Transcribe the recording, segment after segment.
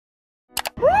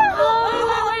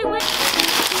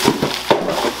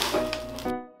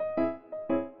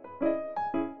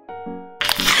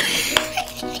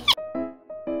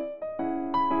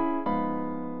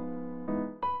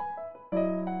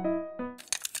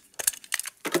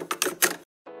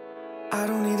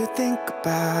talk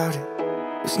about it.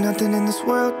 There's nothing in this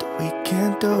world that we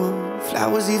can't do.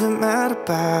 Flowers even mad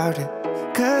about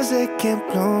it, cause they can't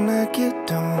bloom like you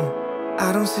don't.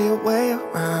 I don't see a way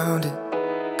around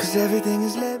it, cause everything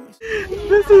is let me.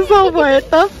 This is all what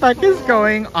the fuck is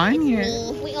going on here?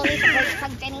 We only support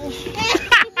from Jenny.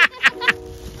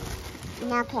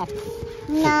 No kids.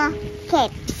 No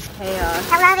kids. Hey,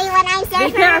 Hello everyone, I'm Sarah.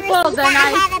 be careful, the knife. I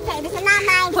have a pig. This is not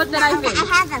mine. Put the knife in. I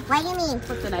have them. What do you mean?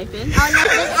 Put the knife in. Oh,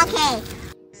 nothing? Okay.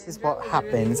 This is what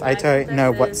happens. I don't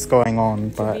know what's going on,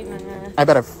 but I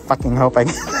better fucking hope I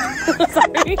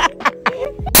Sorry.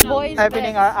 Boys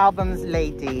opening our albums,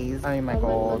 ladies. Oh my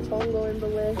god.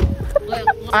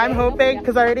 I'm hoping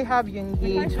because I already have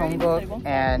Yoongi, Jungkook,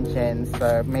 and Jin,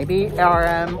 so maybe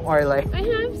RM or like. I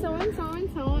have so and so and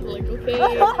so. Like, okay.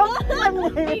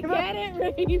 I get it,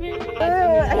 Raven.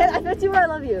 I bet you where I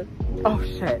love you. Oh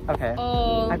shit, okay.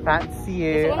 I fancy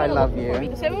you, I love you.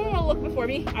 Does everyone want to look before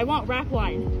me? I want rap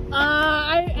line.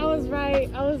 I was right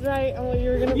on what you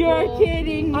were gonna pull. You're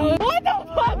kidding me. What the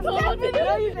fuck?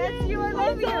 I bet you I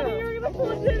love you. You were gonna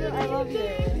pull it. I love you.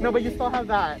 No, but you still have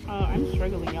that. I'm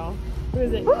struggling, y'all. Who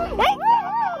is it?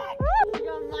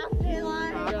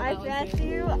 I fancy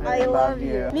you. I love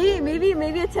you. Maybe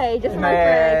a Tay, just for my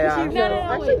Yeah, friend. yeah,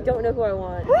 I actually don't know who I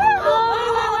want.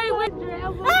 Wait.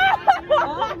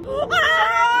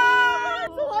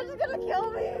 Someone's gonna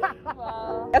kill me.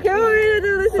 Wow. Okay, what are we gonna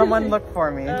do? Listen. Someone look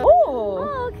for me.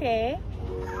 Oh, okay.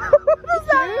 what does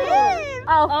that mean?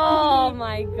 Oh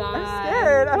my god. I'm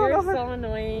scared. I don't You're know. so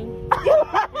annoying.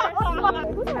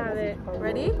 Have it.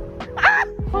 Ready?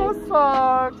 Oh,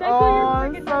 fuck. Check Oh,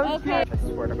 who you're so freaking- cute. I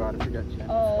swear to God, if you get Chin,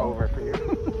 it's over for you.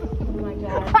 Oh my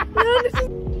god.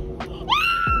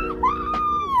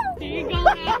 Here you go.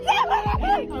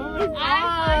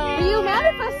 You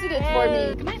manifested it for me.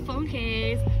 Look at my phone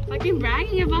case. Fucking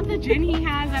bragging about the gin he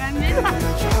has that I missed.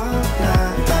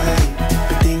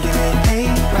 But thinking it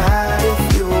ain't right if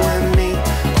you and me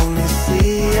only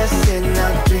see us in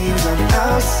our dreams on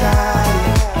outside.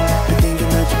 But thinking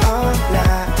that you're all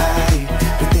night.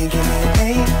 But thinking it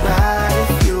ain't right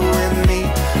if you and me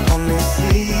only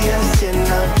see us in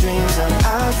our dreams on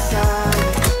outside.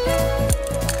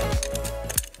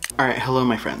 Alright, hello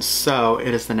my friends. So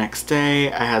it is the next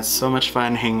day. I had so much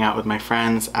fun hanging out with my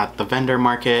friends at the vendor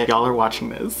market. Y'all are watching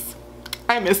this.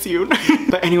 I miss you.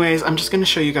 But anyways, I'm just gonna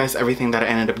show you guys everything that I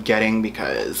ended up getting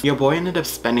because your boy ended up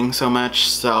spending so much,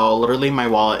 so literally my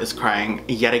wallet is crying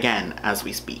yet again as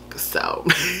we speak, so.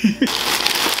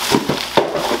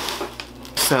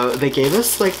 So they gave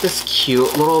us like this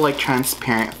cute little like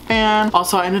transparent fan.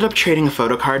 Also, I ended up trading a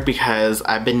photo card because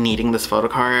I've been needing this photo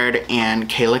card and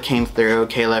Kayla came through.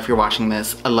 Kayla, if you're watching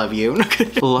this, I love you.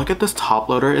 Look at this top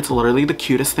loader. It's literally the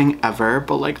cutest thing ever,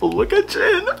 but like look at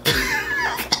Jin.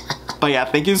 But yeah,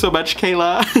 thank you so much,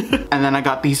 Kayla. And then I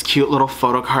got these cute little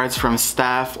photo cards from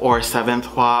Steph or 7th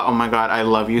Hwa. Oh my god, I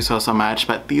love you so much.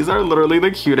 But these are literally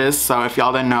the cutest. So if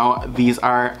y'all didn't know, these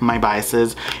are my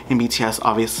biases in BTS.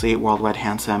 Obviously, Worldwide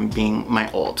Handsome being my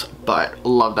ult, but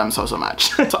love them so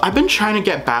much. So I've been trying to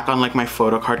get back on like my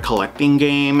photo card collecting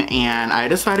game, and I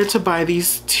decided to buy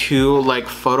these two like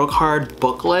photo card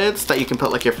booklets that you can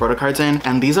put like your photo cards in.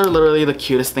 And these are literally the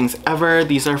cutest things ever.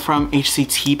 These are from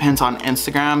HCT Pins on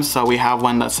Instagram. So we have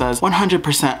one that says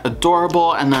 100%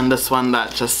 adorable, and then this one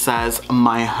that just says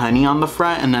my honey on the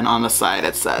front, and then on the side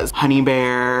it says honey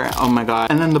bear. Oh my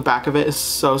god. And then the back of it is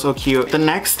so cute. The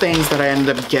next things that I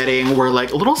ended up getting were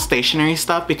like little stationery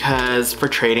stuff because for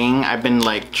trading I've been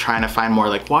like trying to find more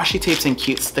like washi tapes and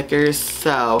cute stickers.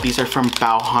 So these are from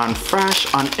Baohan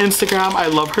Fresh on Instagram. I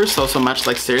love her so much.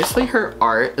 Like seriously, her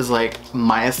art is like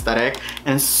my aesthetic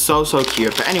and it's so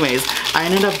cute. But anyways, I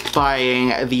ended up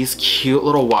buying these cute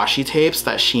little washi tapes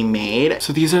that she made.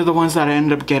 So these are the ones that I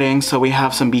ended up getting. So we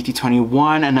have some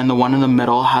BT21, and then the one in the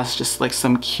middle has just like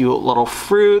some cute little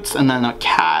fruits and then a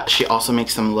cat. She also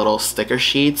makes some little sticker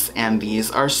sheets, and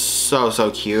these are so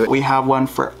cute. We have one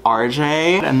for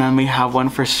RJ, and then we have one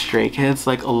for Stray Kids.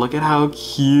 Like look at how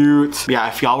cute. Yeah,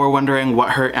 if y'all were wondering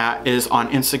what her at is on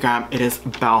Instagram, it is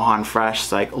Baohan Fresh.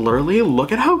 So, like literally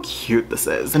look at how cute this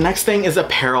is. The next thing is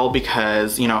apparel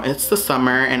because you know it's the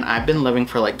summer and I've been living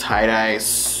for like tie-dye.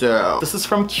 So this is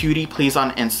from Cutie Please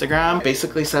on Instagram.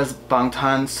 Basically says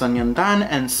Bangtan, Sonyeondan,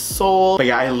 and Seoul. But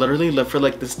yeah, I literally live for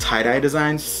like this tie-dye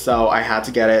design, so I had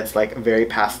to get it. It's like very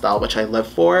pastel, which I live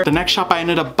for. The next shop I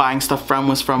ended up buying stuff from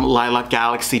was from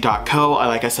lilacgalaxy.co.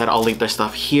 Like I said, I'll leave their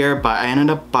stuff here, but I ended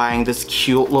up buying this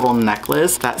cute little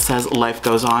necklace that says life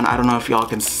goes on. I don't know if y'all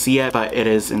can see it, but it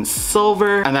is in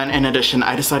silver. And then in addition,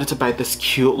 I decided to buy this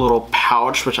cute little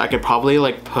pouch, which I could probably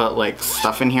like put like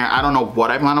stuff in here. I don't know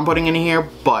what I plan on putting in here,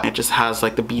 but but it just has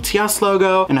like the BTS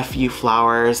logo and a few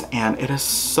flowers, and it is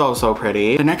so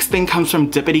pretty. The next thing comes from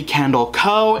Dippity Candle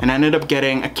Co. and I ended up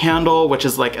getting a candle which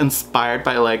is like inspired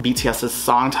by like BTS's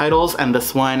song titles, and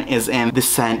this one is in the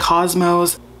scent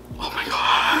Cosmos. Oh my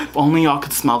god. If only y'all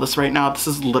could smell this right now. This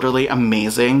is literally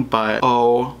amazing, but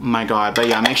oh my god. But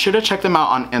yeah, make sure to check them out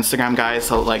on Instagram, guys.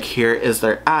 So like here is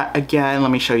their @ again.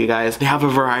 Let me show you guys. They have a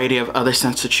variety of other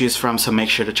scents to choose from, so make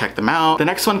sure to check them out. The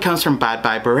next one comes from Bad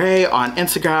Bye Beret on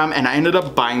Instagram, and I ended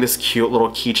up buying this cute little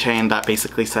keychain that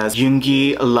basically says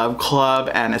Yoongi Love Club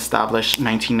and established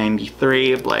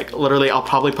 1993. Like literally, I'll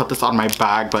probably put this on my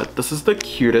bag, but this is the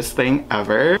cutest thing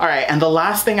ever. All right, and the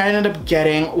last thing I ended up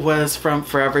getting was from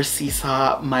Forever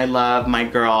Seesaw, my love, my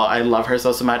girl. I love her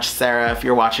so much. Sarah, if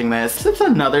you're watching this, it's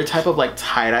another type of like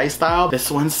tie-dye style. This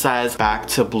one says Back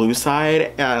to Blue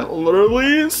Side, and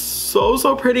literally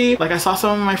so pretty. Like I saw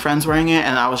some of my friends wearing it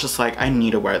and I was just like, I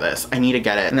need to wear this. I need to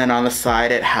get it. And then on the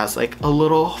side it has like a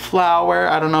little flower.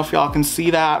 I don't know if y'all can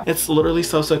see that. It's literally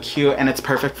so cute, and it's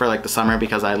perfect for like the summer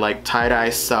because I like tie-dye,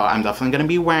 so I'm definitely gonna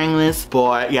be wearing this.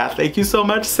 But yeah, thank you so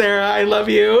much, Sarah. I love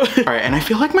you. All right, and I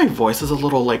feel like my voice is a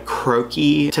little like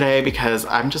croaky today because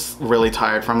I'm just really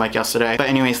tired from like yesterday. But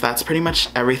anyways, that's pretty much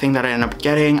everything that I ended up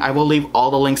getting. I will leave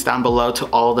all the links down below to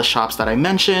all the shops that I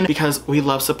mentioned because we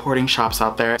love supporting shops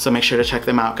out there. So make sure to check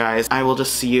them out, guys. I will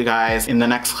just see you guys in the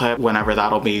next clip, whenever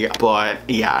that'll be. But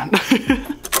yeah.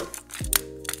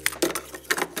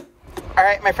 All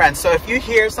right, my friends, so if you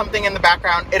hear something in the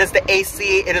background, it is the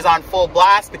AC. It is on full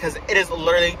blast because it is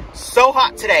literally so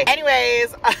hot today.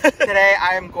 Anyways, today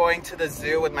I am going to the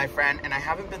zoo with my friend, and I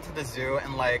haven't been to the zoo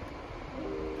in like,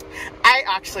 I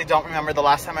actually don't remember the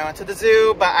last time I went to the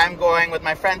zoo, but I'm going with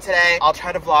my friend today. I'll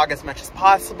try to vlog as much as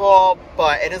possible,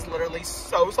 but it is literally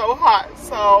so hot.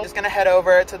 So I'm just gonna head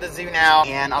over to the zoo now,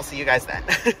 and I'll see you guys then.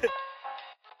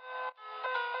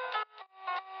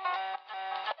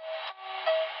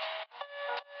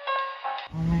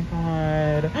 Oh my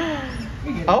god.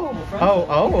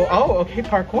 Oh, okay,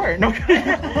 parkour. No.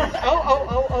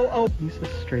 Oh. He's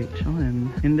just straight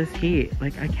chilling in this heat.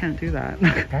 Like, I can't do that.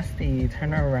 Bestie,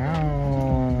 turn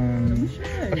around.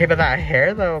 Okay, but that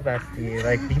hair though, Bestie,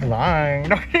 like, be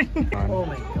long. Oh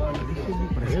my god.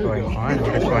 What is going on?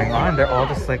 What is going on? They're all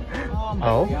just like,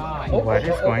 oh, what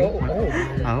is going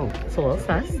on? Oh, it's a little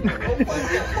sus.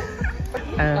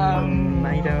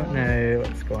 I don't know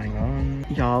what's going on.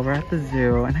 Y'all, we're at the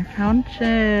zoo and I found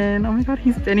Jin. Oh my god,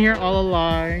 he's been here all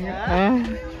along.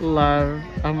 Oh, love.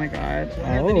 Oh my god.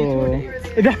 Oh.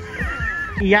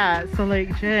 Yeah, so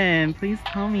like, Jin, please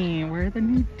tell me, where are the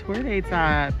new tour dates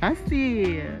at?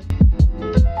 Bestie.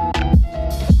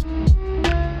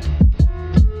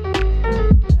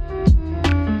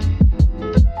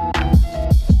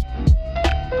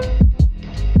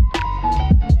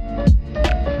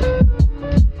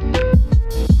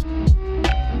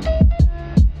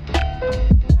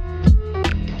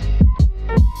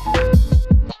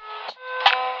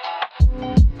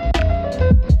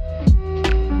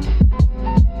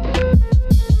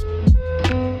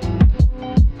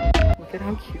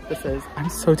 I'm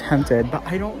so tempted, but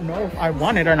I don't know if I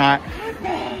want it or not.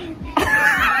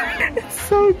 It's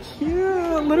so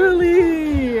cute,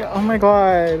 literally. Oh my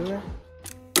god.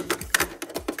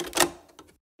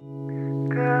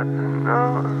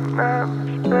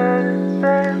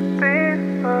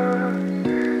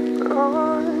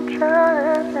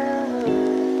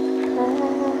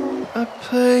 I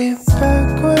play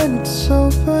back when it's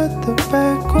over, the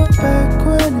back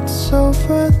when it's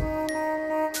over.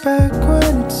 Back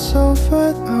when it's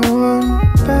over, I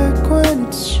want back when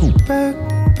it's back.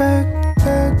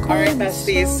 Alright,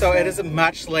 besties, so it is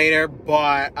much later,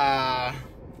 but are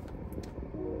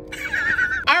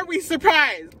we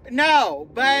surprised? No,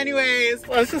 but anyways,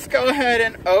 let's just go ahead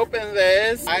and open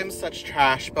this. I'm such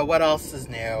trash, but what else is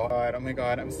new? Oh my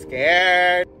god, I'm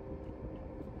scared.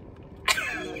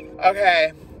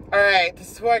 Okay, alright,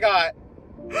 this is who I got.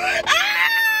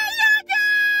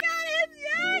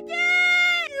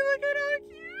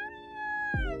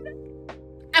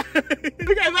 Okay,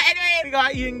 but anyway, we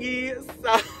got Yoongi.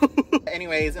 So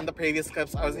anyways, in the previous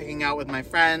clips I was hanging out with my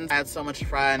friends. I had so much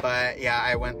fun, but yeah,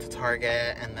 I went to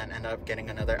Target and then ended up getting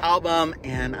another album,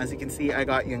 and as you can see, I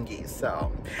got Yoongi.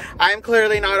 So I'm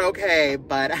clearly not okay,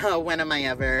 but when am I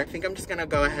ever? I think I'm just gonna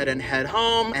go ahead and head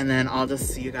home, and then I'll just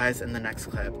see you guys in the next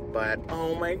clip. But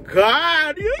oh my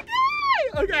god,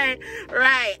 Yoongi! Okay,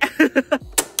 right.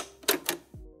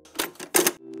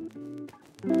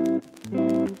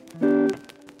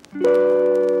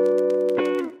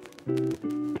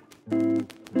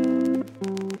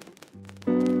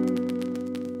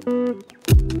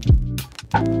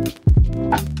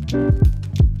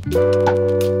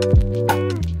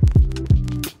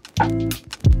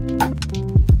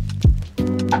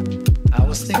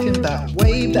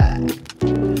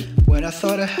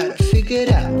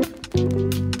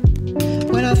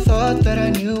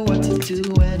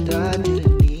 to and I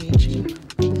didn't need you.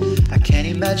 I can't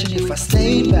imagine if I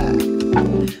stayed back,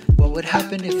 what would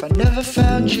happen if I never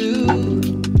found you.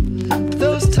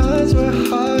 Those times were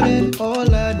hard and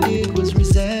all I did was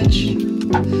resent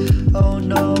you. Oh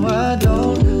no, I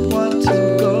don't want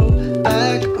to go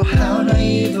back. Oh, how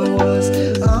naive I was.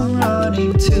 I'm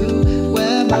running to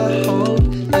where my hope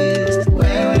is,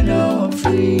 where I know I'm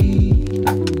free.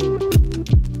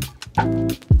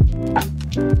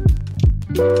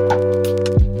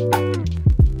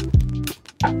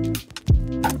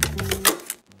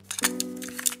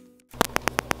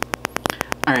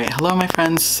 Alright, hello my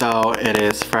friends. So it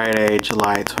is Friday,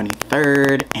 July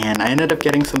 23rd, and I ended up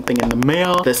getting something in the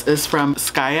mail. This is from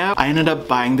Skya. I ended up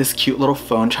buying this cute little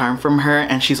phone charm from her,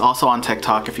 and she's also on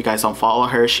TikTok. If you guys don't follow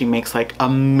her, she makes like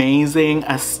amazing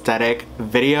aesthetic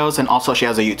videos, and also she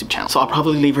has a YouTube channel. So I'll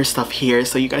probably leave her stuff here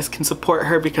so you guys can support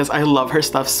her because I love her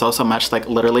stuff so much. Like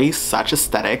literally such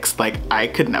aesthetics, like I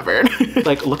could never.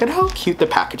 Like look at how cute the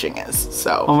packaging is.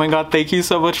 So oh my god, thank you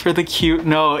so much for the cute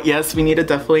note. Yes, we need to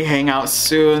definitely hang out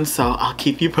soon, so I'll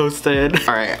keep you posted.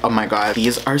 All right, oh my god,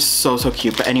 these are so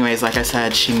cute. But anyways, like I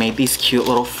said, she made these cute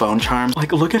little phone charms.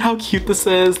 Like look at how cute this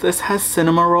is. This has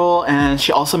cinema roll, and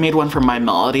she also made one for My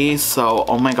Melody. So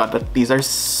oh my god, but these are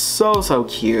so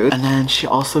cute. And then she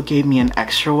also gave me an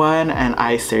extra one, and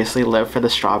I seriously live for the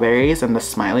strawberries and the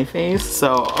smiley face.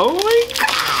 So oh my god.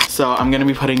 So I'm gonna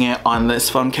be putting it on this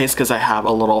phone case because I have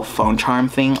a little phone charm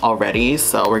thing already.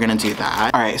 So we're gonna do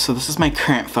that. All right, so this is my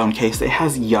current phone case. It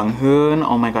has Younghoon.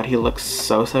 Oh my god, he looks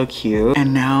so cute.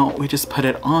 And now we just put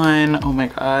it on. Oh my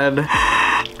god.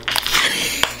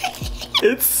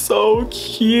 It's so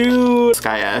cute.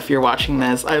 Skya, if you're watching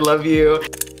this, I love you.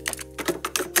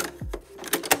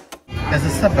 Is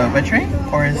this a boba drink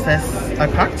or is this a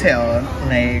cocktail?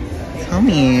 Like, tell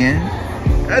me.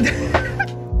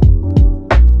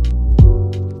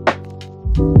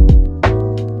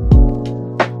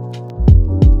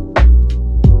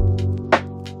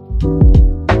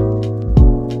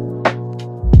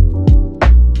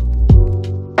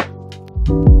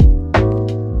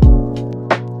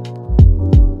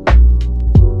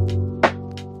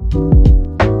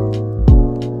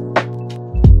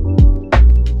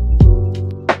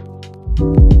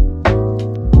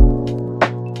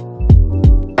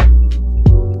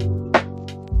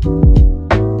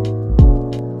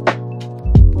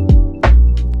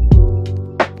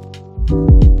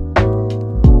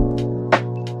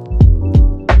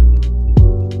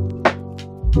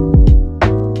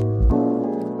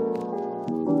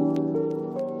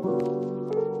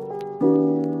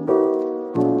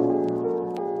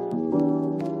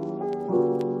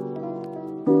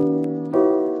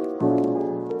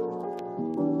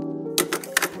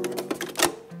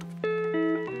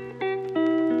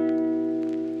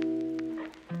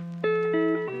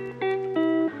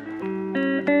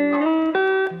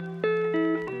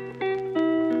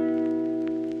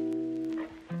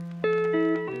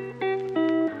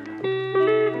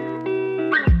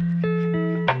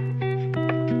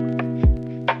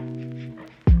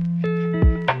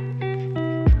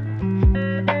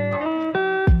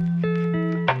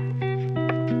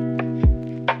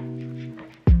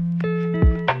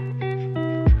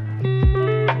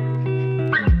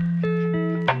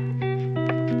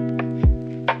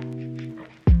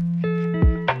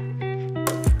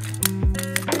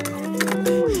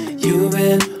 You've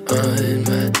been on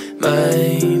my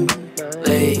mind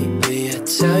lately, I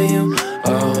tell you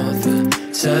all the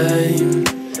time.